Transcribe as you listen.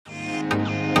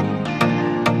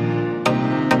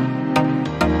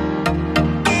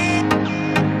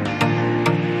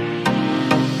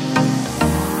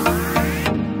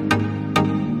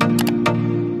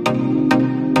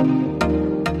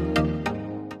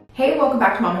Hey, welcome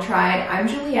back to Mama Tried. I'm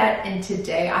Juliette, and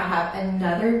today I have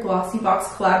another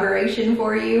Glossybox collaboration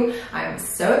for you. I'm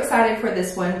so excited for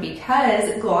this one because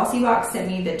Glossybox sent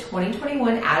me the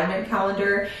 2021 Advent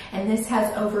Calendar, and this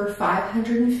has over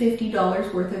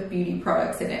 $550 worth of beauty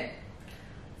products in it.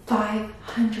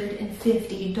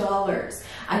 $550.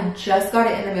 I just got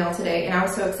it in the mail today, and I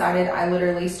was so excited. I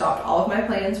literally stopped all of my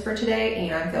plans for today,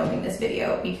 and I'm filming this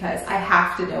video because I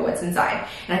have to know what's inside.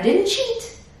 And I didn't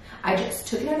cheat. I just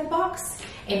took it out of the box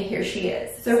and here she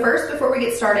is. So first, before we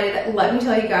get started, let me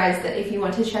tell you guys that if you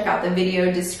want to check out the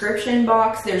video description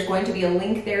box, there's going to be a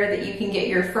link there that you can get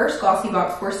your first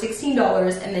Glossybox for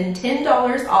 $16 and then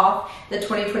 $10 off the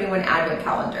 2021 Advent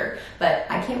Calendar. But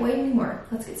I can't wait anymore.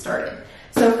 Let's get started.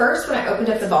 So first, when I opened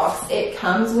up the box, it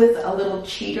comes with a little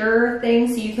cheater thing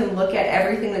so you can look at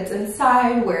everything that's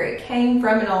inside, where it came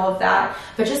from and all of that.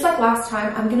 But just like last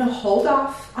time, I'm gonna hold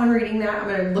off on reading that. I'm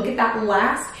gonna look at that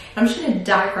last. I'm just gonna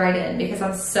dive right in because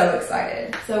I'm so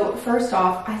excited. So first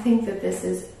off, I think that this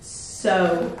is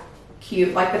so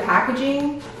cute. Like, the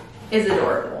packaging is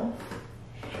adorable.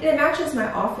 And it matches my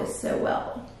office so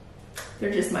well. They're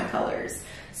just my colors.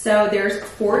 So there's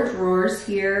 4 drawers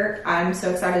here. I'm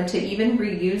so excited to even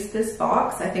reuse this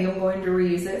box. I think I'm going to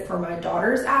reuse it for my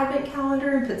daughter's Advent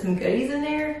calendar and put some goodies in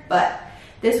there. But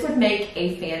this would make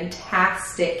a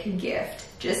fantastic gift.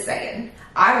 Just saying.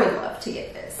 I would love to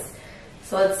get this.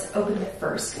 So let's open the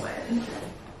first one.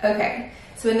 Okay,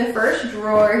 so in the first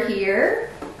drawer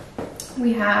here,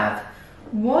 we have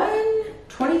 1,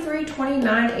 23,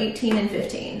 29, 18, and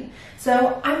 15.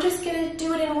 So I'm just gonna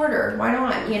do it in order. Why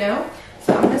not, you know?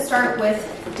 So I'm gonna start with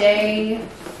day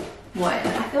 1.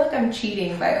 I feel like I'm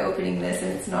cheating by opening this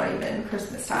and it's not even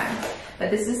Christmas time.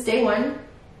 But this is day 1.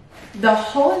 The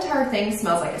whole entire thing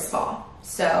smells like a spa.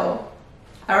 So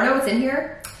I don't know what's in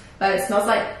here, but it smells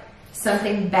like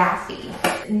something bathy.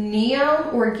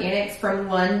 Neon Organics from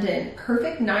London,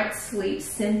 Perfect Night Sleep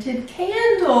Scented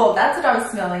Candle. That's what I was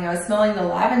smelling. I was smelling the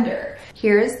lavender.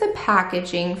 Here is the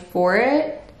packaging for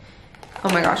it. Oh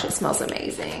my gosh, it smells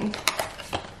amazing.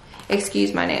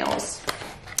 Excuse my nails.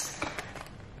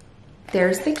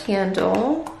 There's the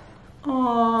candle.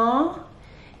 Aww,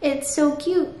 it's so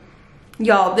cute.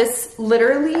 Y'all, this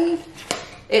literally,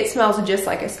 it smells just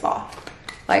like a spa.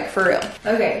 Like, for real.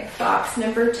 Okay, box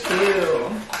number 2.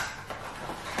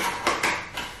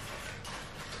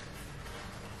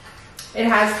 It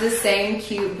has the same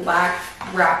cute black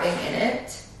wrapping in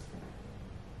it.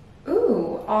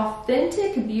 Ooh,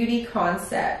 Authentic Beauty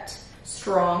Concept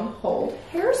Stronghold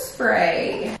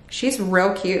Hairspray. She's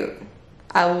real cute.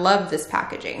 I love this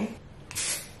packaging.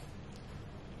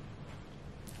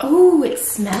 Oh, it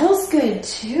smells good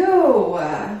too.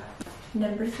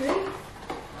 Number 3.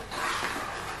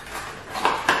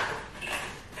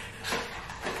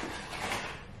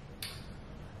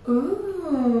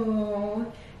 Ooh,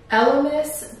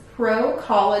 Elemis Pro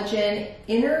Collagen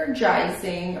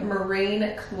Energizing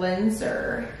Marine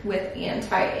Cleanser with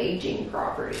anti-aging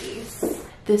properties.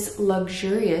 This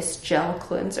luxurious gel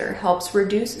cleanser helps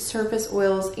reduce surface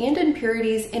oils and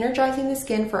impurities, energizing the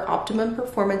skin for optimum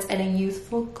performance and a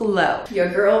youthful glow. Your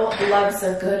girl loves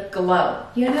a good glow,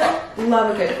 you know?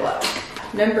 Love a good glow.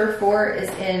 Number 4 is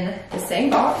in the same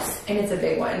box, and it's a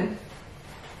big one.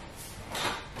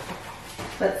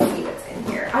 Let's see what's in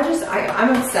here.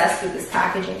 I'm obsessed with this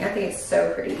packaging. I think it's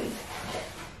so pretty.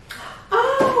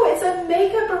 Oh, it's a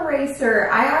makeup eraser.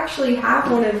 I actually have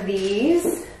one of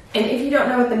these. And if you don't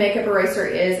know what the makeup eraser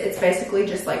is, it's basically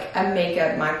just like a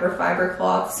makeup microfiber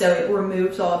cloth. So it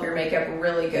removes all of your makeup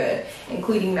really good,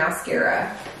 including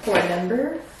mascara. For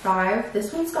number 5,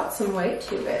 this one's got some weight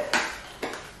to it.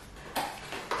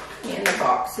 And the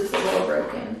box is a little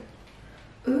broken.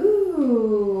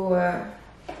 Ooh.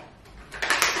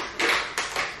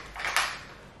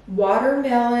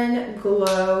 Watermelon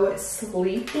Glow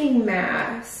Sleeping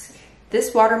Mask.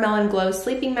 This Watermelon Glow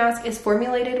Sleeping Mask is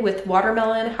formulated with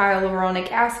watermelon, hyaluronic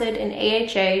acid, and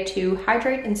AHA to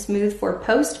hydrate and smooth for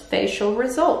post-facial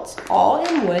results, all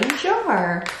in one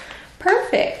jar.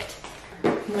 Perfect.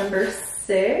 Number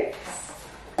 6.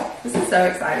 This is so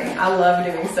exciting. I love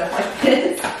doing stuff like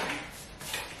this.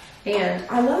 And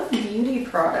I love beauty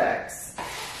products.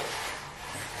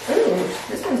 Ooh,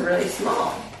 this one's really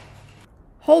small.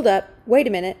 Hold up, wait a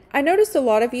minute. I noticed a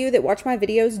lot of you that watch my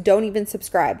videos don't even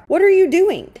subscribe. What are you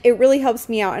doing? It really helps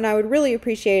me out and I would really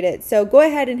appreciate it. So go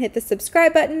ahead and hit the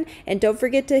subscribe button and don't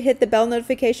forget to hit the bell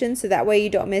notification so that way you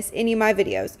don't miss any of my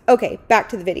videos. Okay, back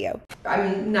to the video.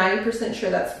 I'm 90%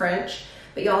 sure that's French,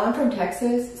 but y'all, I'm from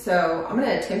Texas, so I'm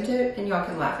gonna attempt it and y'all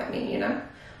can laugh at me, you know?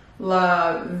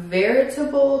 La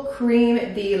Veritable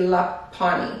Creme de La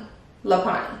Pani.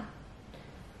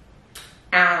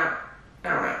 I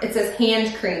don't know. It says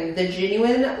hand cream, the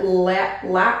genuine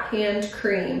lap hand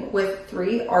cream with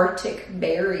 3 Arctic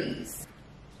berries.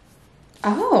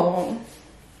 Oh.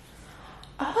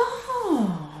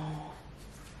 Oh.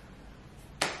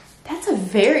 That's a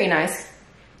very nice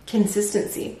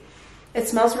consistency. It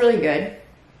smells really good.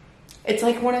 It's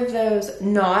like one of those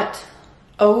not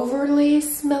overly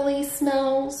smelly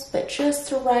smells, but just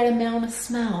the right amount of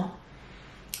smell.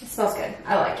 It smells good.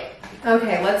 I like it.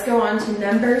 Okay, let's go on to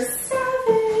number 7.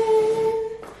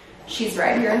 She's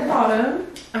right here in the bottom.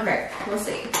 Okay, we'll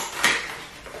see.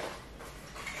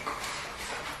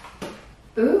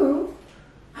 Ooh.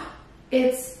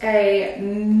 It's a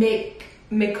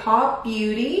Macaw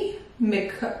Beauty.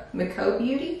 Macaw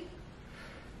Beauty?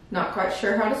 Not quite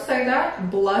sure how to say that.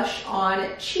 Blush on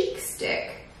cheek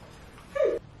stick.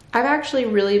 I've actually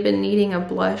really been needing a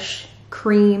blush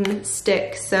cream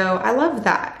stick, so I love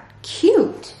that.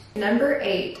 Cute. Number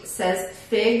 8 says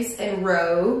Figs and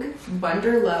Rogue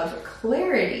Wonder Love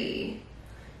Clarity.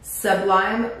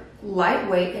 Sublime,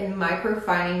 lightweight, and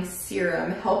microfining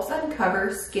serum helps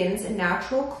uncover skin's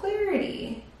natural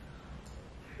clarity.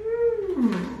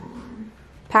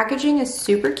 Packaging is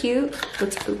super cute.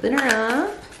 Let's open her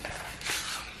up.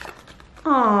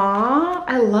 Aww,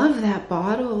 I love that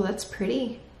bottle. That's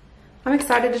pretty. I'm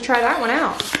excited to try that one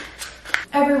out.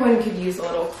 Everyone could use a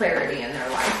little clarity in their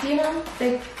life, you know?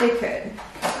 They could.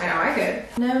 I know I could.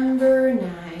 Number 9.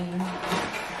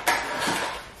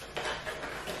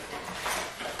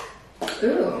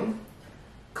 Ooh.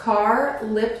 Car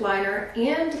lip liner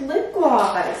and lip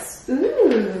gloss.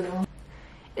 Ooh.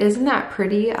 Isn't that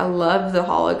pretty? I love the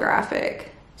holographic.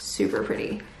 Super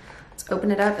pretty. Let's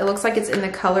open it up. It looks like it's in the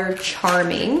color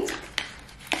Charming.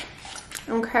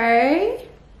 Okay.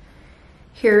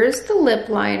 Here's the lip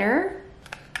liner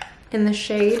in the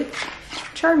shade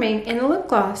Charming in the lip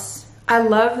gloss. I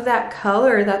love that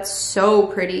color. That's so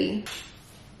pretty.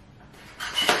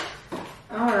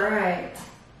 All right.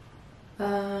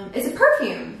 It's a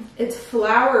perfume. It's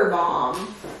Flower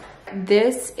Bomb.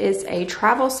 This is a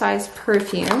travel size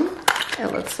perfume,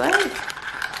 it looks like.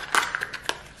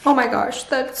 Oh my gosh,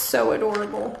 that's so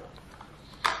adorable.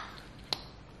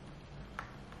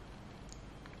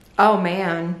 Oh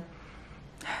man.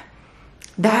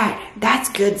 That's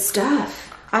good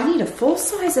stuff. I need a full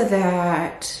size of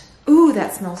that. Ooh,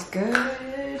 that smells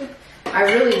good. I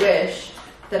really wish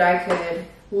that I could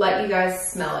let you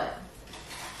guys smell it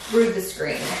through the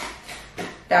screen.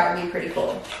 That would be pretty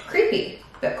cool. Creepy,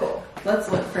 but cool.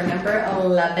 Let's look for number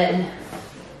 11.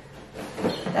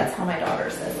 That's how my daughter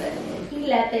says it.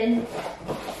 11.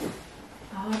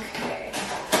 Okay.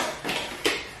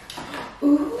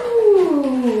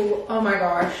 Ooh, oh my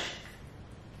gosh.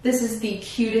 This is the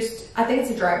cutest, I think it's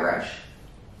a dry brush.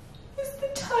 It's the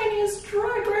tiniest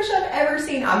dry brush I've ever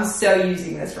seen. I'm so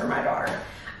using this for my daughter.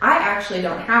 I actually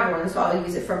don't have one, so I'll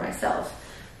use it for myself.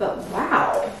 But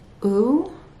wow.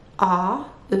 Ooh, ah,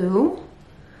 ooh.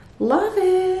 Love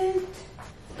it.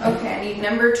 Okay, I need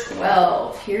number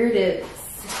 12. Here it is.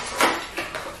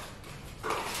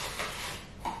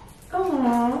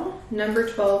 Aww. Number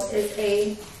 12 is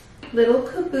a little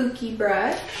kabuki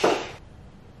brush.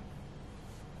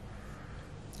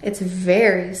 It's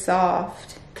very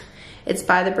soft. It's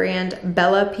by the brand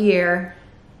Bella Pierre.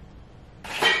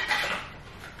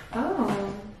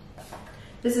 Oh.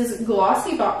 This is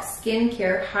Glossybox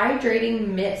Skincare Hydrating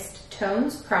Mist.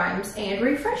 Tones, primes, and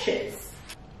refreshes.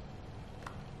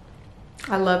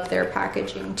 I love their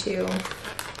packaging too.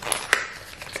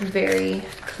 It's very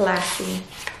classy.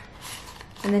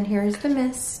 And then here's the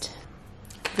mist.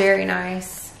 Very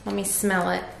nice. Let me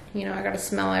smell it. You know, I gotta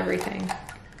smell everything.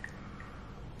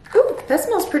 Ooh, that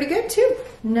smells pretty good too.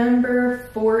 Number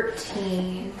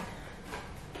 14.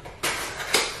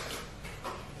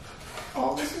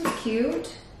 Oh, this is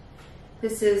cute.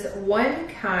 This is One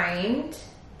Kind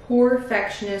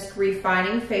Porefectionist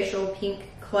Refining Facial Pink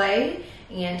Clay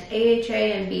and AHA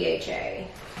and BHA.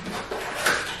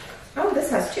 Oh, this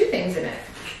has 2 things in it.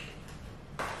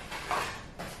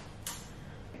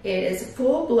 It is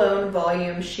full-blown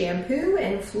volume shampoo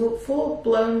and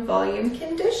full-blown volume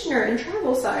conditioner in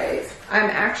travel size.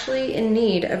 I'm actually in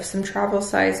need of some travel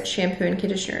size shampoo and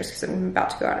conditioners because I'm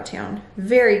about to go out of town.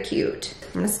 Very cute.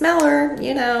 I'm gonna smell her,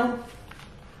 you know.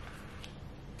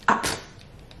 Ah.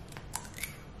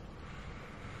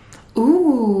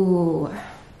 Ooh,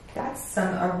 that's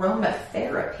some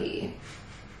aromatherapy.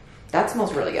 That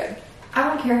smells really good. I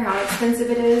don't care how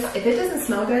expensive it is. If it doesn't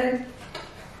smell good,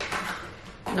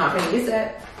 not gonna use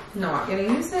it. Not gonna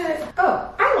use it.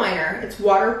 Oh, eyeliner. It's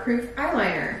waterproof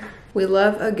eyeliner. We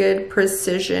love a good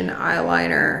precision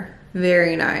eyeliner.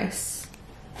 Very nice.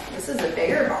 This is a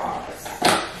bigger box.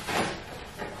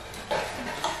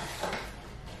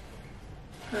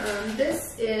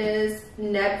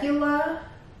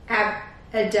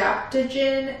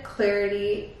 adaptogen,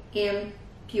 clarity,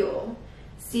 ampule,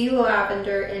 sea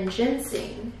lavender, and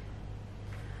ginseng.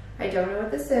 I don't know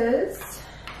what this is.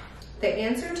 The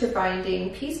answer to finding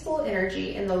peaceful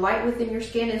energy in the light within your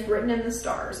skin is written in the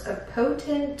stars. A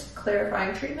potent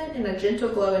clarifying treatment and a gentle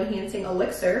glow enhancing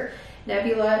elixir.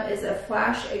 Nebula is a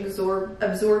flash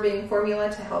absorbing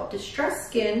formula to help distressed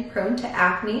skin prone to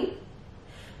acne,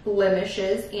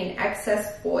 blemishes, and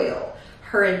excess oil.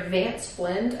 Her advanced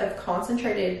blend of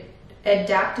concentrated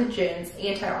adaptogens,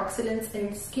 antioxidants,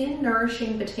 and skin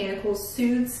nourishing botanicals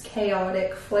soothes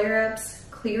chaotic flare-ups,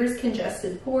 clears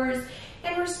congested pores,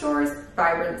 and restores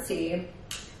vibrancy.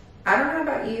 I don't know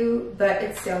about you, but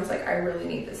it sounds like I really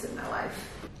need this in my life.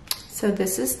 So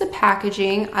this is the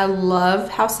packaging. I love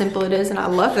how simple it is, and I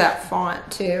love that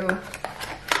font too.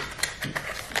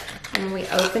 And we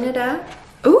open it up.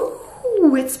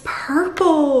 Ooh, it's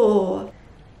purple.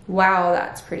 Wow,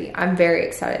 that's pretty. I'm very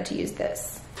excited to use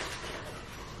this.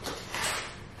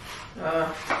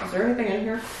 Is there anything in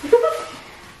here?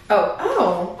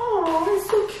 Oh, it's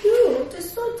so cute.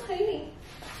 It's so tiny.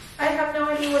 I have no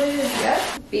idea what it is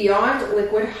yet. Beyond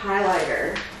Liquid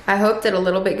Highlighter. I hope that a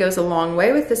little bit goes a long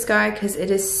way with this guy because it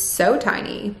is so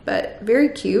tiny, but very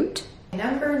cute.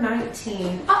 Number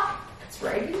 19. Oh, it's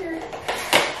right here.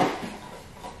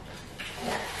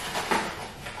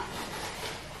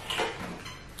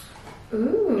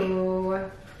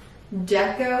 Ooh.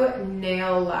 Deco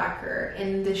Nail Lacquer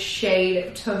in the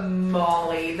shade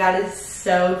Tamale. That is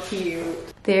so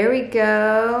cute. There we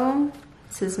go.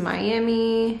 This is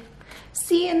Miami.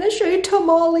 See, in the shade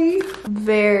Tamale.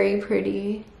 Very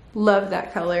pretty. Love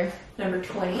that color. Number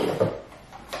 20.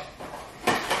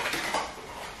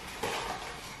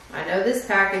 I know this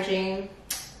packaging.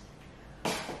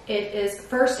 It is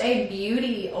First Aid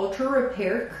Beauty Ultra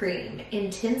Repair Cream.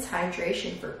 Intense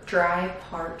hydration for dry,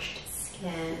 parched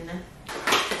skin.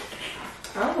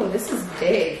 Oh, this is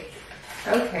big.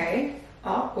 Okay.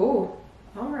 Oh,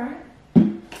 all right.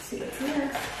 Let's see what's in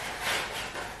this.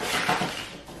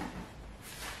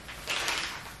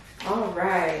 All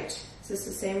right. Is this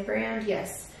the same brand?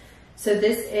 Yes. So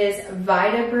this is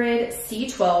Vitabrid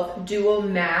C12 Dual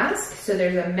Mask. So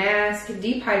there's a mask,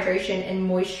 deep hydration, and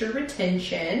moisture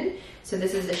retention. So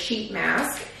this is a sheet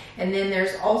mask. And then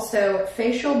there's also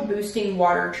facial boosting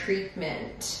water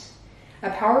treatment. A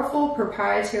powerful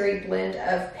proprietary blend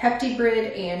of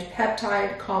peptibrid and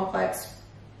peptide complex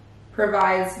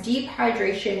provides deep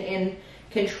hydration and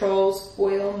controls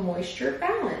oil moisture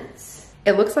balance.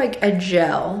 It looks like a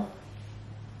gel.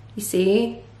 You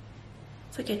see?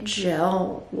 It's like a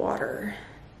gel water.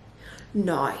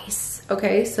 Nice.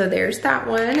 Okay, so there's that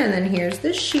one, and then here's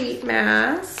the sheet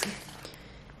mask.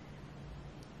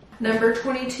 Number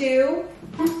 22,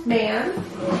 ma'am,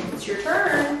 it's your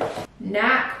turn.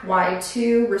 NAC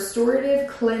Y2 Restorative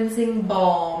Cleansing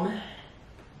Balm.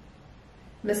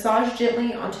 Massage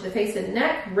gently onto the face and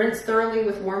neck. Rinse thoroughly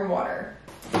with warm water.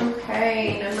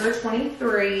 Okay, number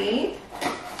 23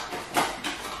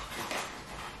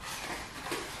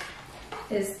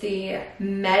 is the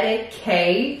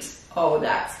Medicate. Oh,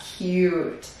 that's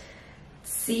cute.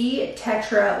 C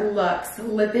Tetra Luxe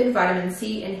Lipid Vitamin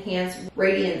C Enhanced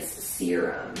Radiance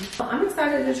Serum. I'm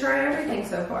excited to try everything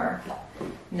so far.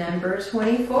 Number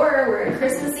 24, we're at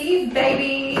Christmas Eve,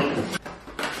 baby.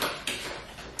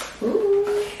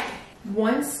 Ooh.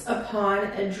 Once Upon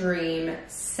a Dream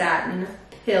Satin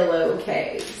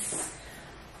Pillowcase.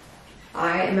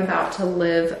 I am about to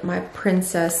live my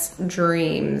princess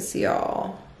dreams,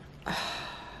 y'all.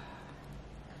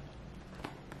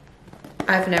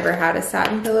 I've never had a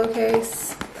satin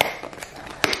pillowcase.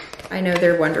 I know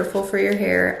they're wonderful for your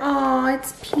hair. Oh,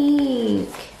 it's pink.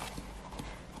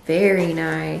 Very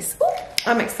nice. Ooh,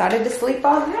 I'm excited to sleep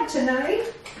on that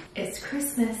tonight. It's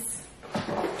Christmas.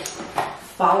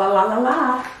 Fa la la la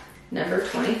la. Number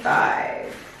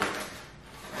 25.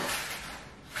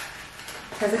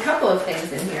 Has a couple of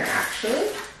things in here actually.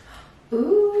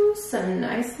 Ooh, some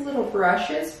nice little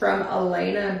brushes from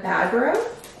Elena Badro.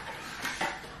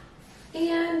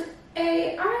 And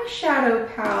a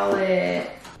eyeshadow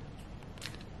palette.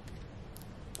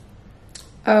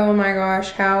 Oh my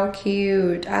gosh, how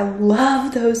cute. I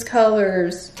love those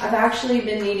colors. I've actually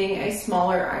been needing a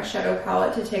smaller eyeshadow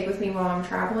palette to take with me while I'm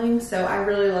traveling, so I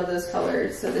really love those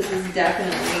colors. So this is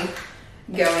definitely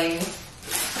going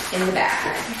in the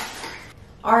bag.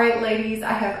 All right, ladies,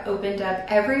 I have opened up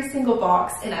every single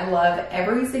box and I love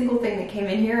every single thing that came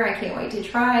in here. I can't wait to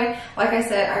try. Like I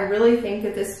said, I really think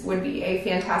that this would be a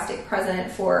fantastic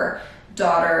present for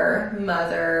daughter,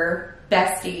 mother,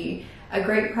 bestie. a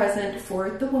great present for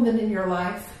the woman in your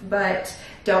life. But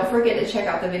don't forget to check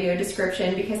out the video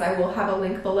description because I will have a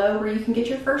link below where you can get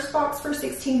your first box for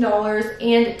 $16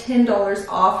 and $10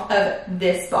 off of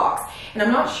this box. And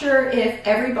I'm not sure if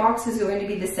every box is going to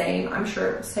be the same. I'm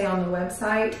sure it will say on the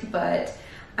website, but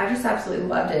I just absolutely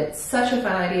loved it. It's such a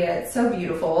fun idea. It's so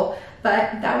beautiful.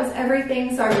 But that was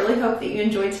everything, so I really hope that you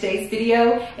enjoyed today's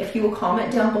video. If you will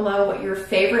comment down below what your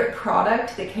favorite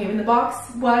product that came in the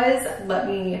box was, let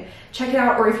me check it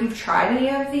out. Or if you've tried any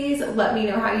of these, let me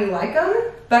know how you like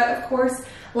them. But of course,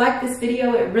 like this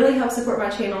video, it really helps support my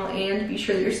channel, and be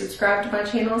sure that you're subscribed to my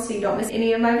channel so you don't miss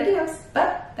any of my videos.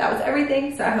 But that was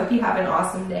everything, so I hope you have an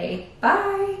awesome day.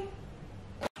 Bye!